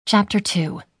Chapter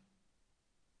 2.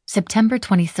 September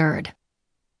 23rd.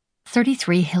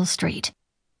 33 Hill Street,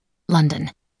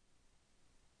 London.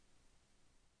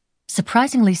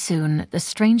 Surprisingly soon, the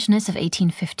strangeness of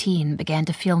 1815 began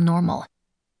to feel normal.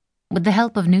 With the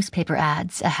help of newspaper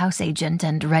ads, a house agent,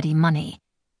 and ready money,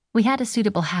 we had a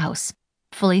suitable house,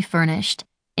 fully furnished,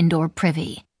 indoor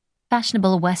privy,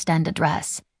 fashionable West End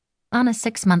address, on a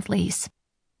 6-month lease.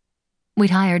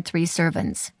 We'd hired 3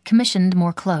 servants, commissioned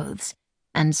more clothes,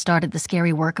 and started the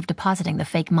scary work of depositing the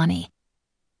fake money.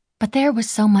 But there was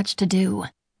so much to do,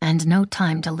 and no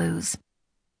time to lose.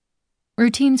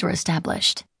 Routines were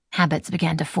established, habits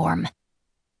began to form.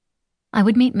 I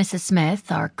would meet Mrs. Smith,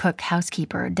 our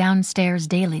cook-housekeeper, downstairs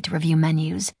daily to review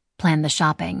menus, plan the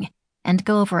shopping, and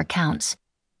go over accounts.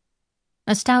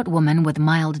 A stout woman with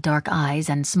mild dark eyes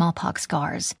and smallpox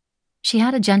scars, she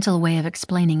had a gentle way of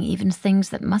explaining even things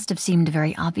that must have seemed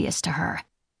very obvious to her.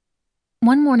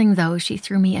 One morning, though, she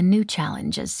threw me a new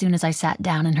challenge as soon as I sat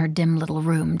down in her dim little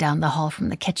room down the hall from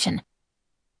the kitchen.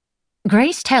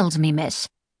 "Grace tells me, miss,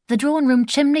 the drawing-room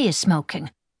chimney is smoking."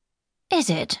 "Is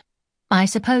it? I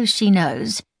suppose she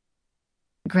knows."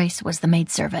 Grace was the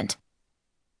maidservant.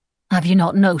 "Have you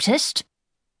not noticed?"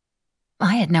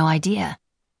 I had no idea.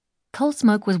 Coal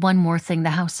smoke was one more thing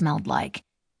the house smelled like,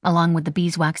 along with the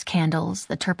beeswax candles,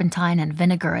 the turpentine and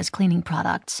vinegar as cleaning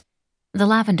products, the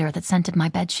lavender that scented my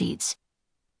bedsheets.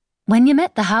 "When you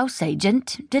met the house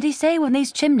agent, did he say when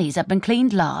these chimneys have been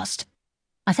cleaned last?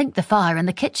 I think the fire in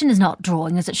the kitchen is not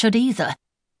drawing as it should either."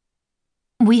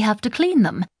 "We have to clean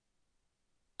them."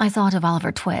 I thought of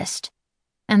Oliver Twist,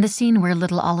 and the scene where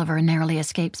little Oliver narrowly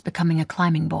escapes becoming a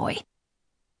climbing boy.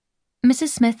 Mrs.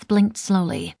 Smith blinked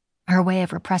slowly, her way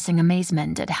of repressing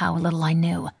amazement at how little I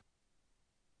knew.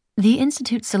 The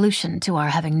Institute's solution to our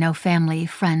having no family,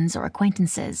 friends, or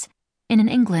acquaintances, in an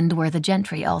England where the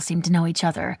gentry all seemed to know each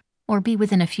other, or be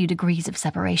within a few degrees of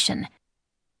separation,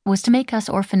 was to make us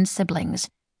orphaned siblings,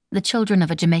 the children of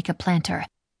a Jamaica planter.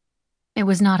 It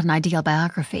was not an ideal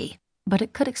biography, but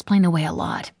it could explain away a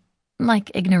lot, like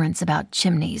ignorance about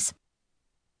chimneys.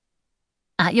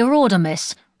 "At your order,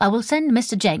 miss, I will send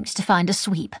Mr. Jenks to find a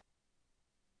sweep."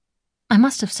 I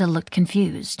must have still looked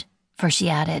confused, for she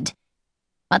added,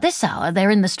 "At this hour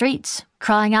they're in the streets,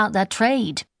 crying out their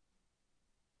trade."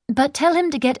 "But tell him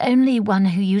to get only one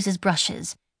who uses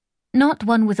brushes, not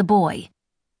one with a boy."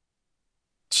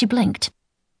 She blinked.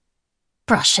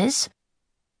 "Brushes?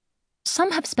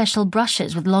 Some have special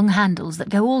brushes with long handles that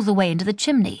go all the way into the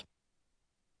chimney."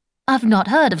 "I've not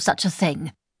heard of such a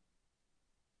thing."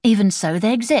 "Even so,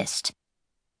 they exist."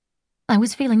 I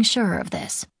was feeling sure of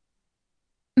this.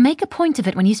 "Make a point of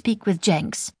it when you speak with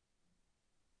Jenks."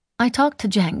 I talked to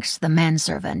Jenks, the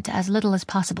manservant, as little as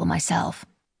possible myself.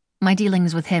 My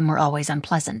dealings with him were always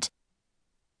unpleasant.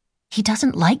 "He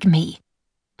doesn't like me,"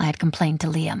 I had complained to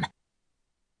Liam.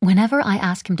 "Whenever I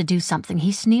ask him to do something,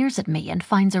 he sneers at me and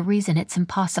finds a reason it's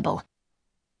impossible."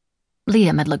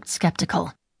 Liam had looked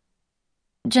skeptical.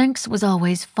 Jenks was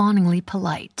always fawningly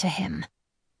polite to him.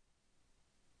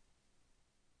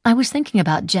 I was thinking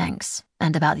about Jenks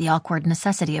and about the awkward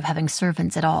necessity of having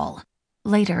servants at all,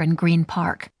 later in Green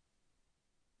Park.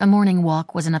 A morning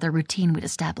walk was another routine we'd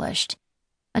established,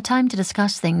 a time to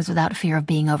discuss things without fear of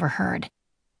being overheard.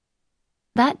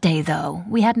 That day, though,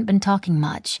 we hadn't been talking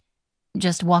much,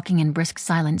 just walking in brisk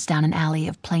silence down an alley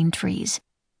of plane trees.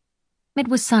 It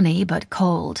was sunny but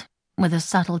cold, with a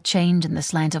subtle change in the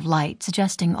slant of light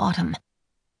suggesting autumn.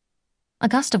 A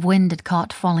gust of wind had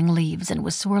caught falling leaves and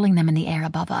was swirling them in the air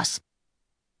above us.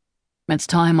 "It's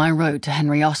time I wrote to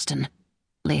Henry Austen,"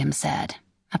 Liam said,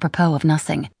 apropos of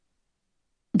nothing.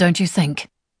 "Don't you think?"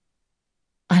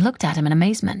 I looked at him in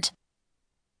amazement.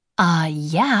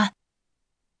 Yeah."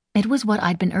 It was what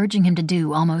I'd been urging him to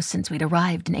do almost since we'd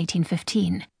arrived in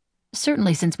 1815,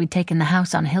 certainly since we'd taken the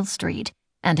house on Hill Street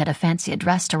and had a fancy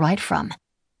address to write from.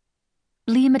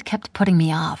 Liam had kept putting me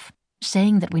off,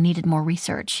 saying that we needed more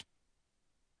research.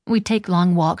 We'd take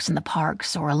long walks in the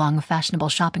parks or along fashionable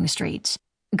shopping streets,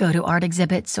 go to art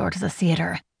exhibits or to the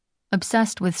theater,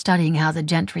 obsessed with studying how the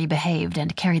gentry behaved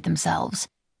and carried themselves,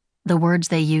 the words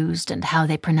they used and how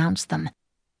they pronounced them.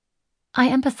 I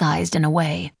empathized in a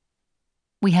way.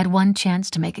 We had one chance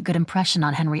to make a good impression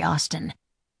on Henry Austen.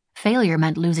 Failure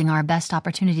meant losing our best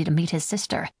opportunity to meet his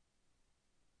sister.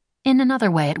 In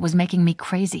another way, it was making me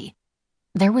crazy.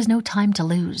 There was no time to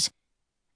lose.